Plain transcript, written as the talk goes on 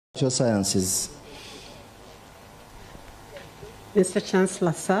Sciences. Mr.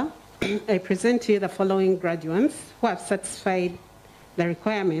 Chancellor, sir, I present to you the following graduates who have satisfied the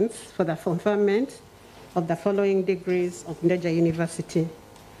requirements for the conferment of the following degrees of Ndejje University: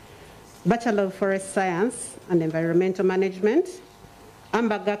 Bachelor of Forest Science and Environmental Management,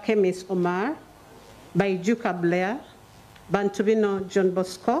 Ambaga Chemist Omar, Baijuka Blair, Bantubino John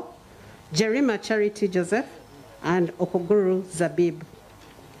Bosco, Jerima Charity Joseph, and Okoguru Zabib.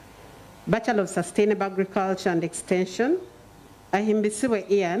 Bachelor of Sustainable Agriculture and Extension, Ahimbisiwe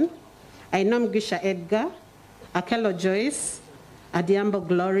Ian, Ainom Gisha Edgar, Akelo Joyce, Adiambo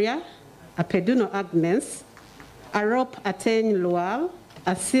Gloria, Apeduno Agnes, Arop Ateng Lual,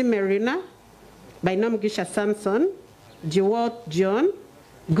 Asi Merina, Bainom Gisha Samson, Jiwot John,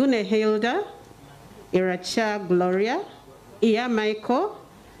 Gune Hilda, Iracha Gloria, Iya Michael,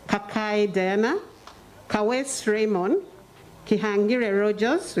 Kakai Diana, Kawes Raymond, Kihangire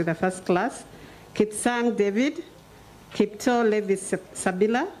Rogers with the first class, Kipsang David, Kipto Levi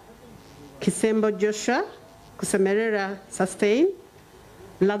Sabila, Kisembo Joshua, Kusemerera Sustain,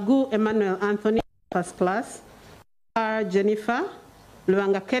 Lagu Emmanuel Anthony, first class, R. Jennifer,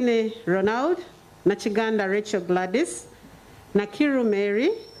 Luangakene Ronald, Nachiganda Rachel Gladys, Nakiru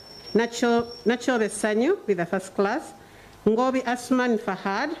Mary, Nacho Resanyu with the first class, Ngobi Asman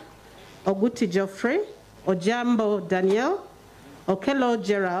Fahad, Oguti Geoffrey, Ojambo Daniel, Okelo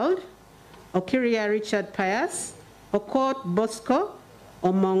Gerald, Okiria Richard Pius, Okot Bosco,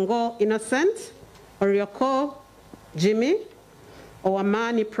 Omongo Innocent, Orioko Jimmy,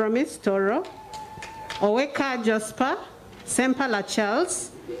 Owamani Promise Toro, Oweka Jospa, Sempala Charles,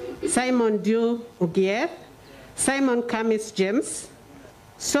 Simon Dew Ugieth, Simon Kamis James,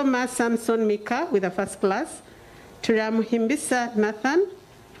 Soma Samson Mika with the first class, Turam Himbisa Nathan,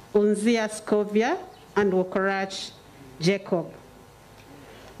 Unzia Scovia, and Wokorach Jacob.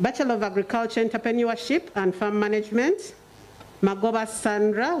 Bachelor of Agriculture Entrepreneurship and Farm Management, Magoba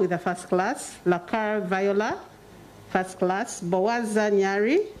Sandra with the first class, Lakar Viola, first class, Boaza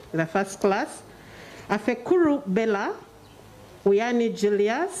Nyari with the first class, Afekuru Bella, Uyani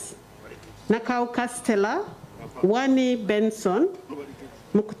Julius, Nakau Castella, Wani Benson,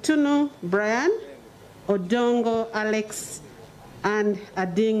 Mukutunu Brian, Odongo Alex, and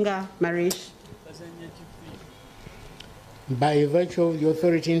Adinga Marish. By virtue of the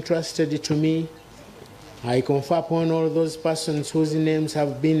authority entrusted to me, I confer upon all those persons whose names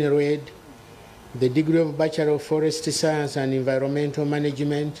have been read the degree of Bachelor of Forest Science and Environmental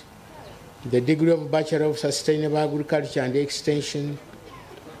Management, the degree of Bachelor of Sustainable Agriculture and Extension,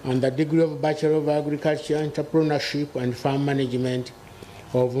 and the degree of Bachelor of Agriculture, Entrepreneurship and Farm Management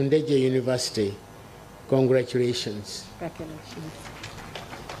of Ndejje University. Congratulations. Congratulations.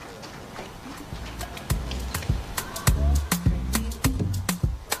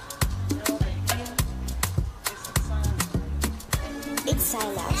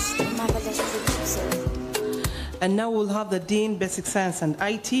 And now we'll have the Dean, Basic Science and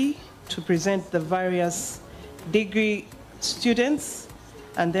IT, to present the various degree students,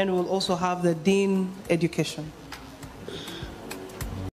 and then we'll also have the Dean, Education.